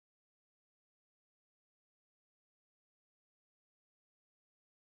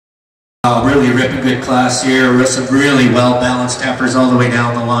Really ripping good class here with some really well-balanced heifers all the way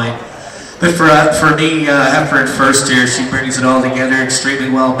down the line. But for me, heifer in first here, she brings it all together.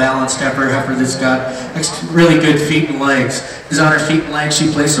 Extremely well-balanced heifer that's got really good feet and legs. Because on her feet and legs,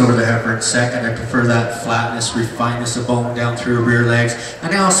 she placed over the heifer in second. I prefer that flatness, refinedness of bone down through her rear legs.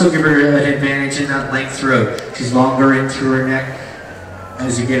 And I also give her an advantage in that length through. She's longer in through her neck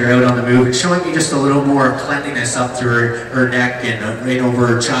as you get her out on the move. It's showing me just a little more cleanliness up through her neck and right over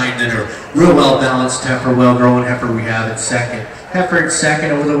her chine than her real well-balanced heifer, well-grown heifer we have in second. Heifer in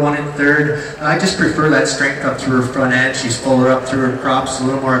second over the one in third. I just prefer that strength up through her front end. She's fuller up through her crops, a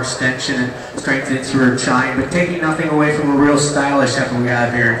little more extension and strength in through her chine, but taking nothing away from a real stylish heifer we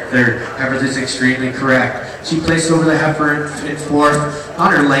have here in third. Heifer that's extremely correct. She placed over the heifer in fourth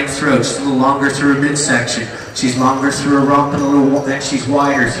on her length throat. She's a little longer through her midsection. She's longer through her rump and then she's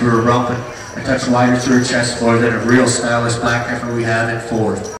wider through her rump and a touch wider through her chest floor than a real stylish black heifer we have in fourth.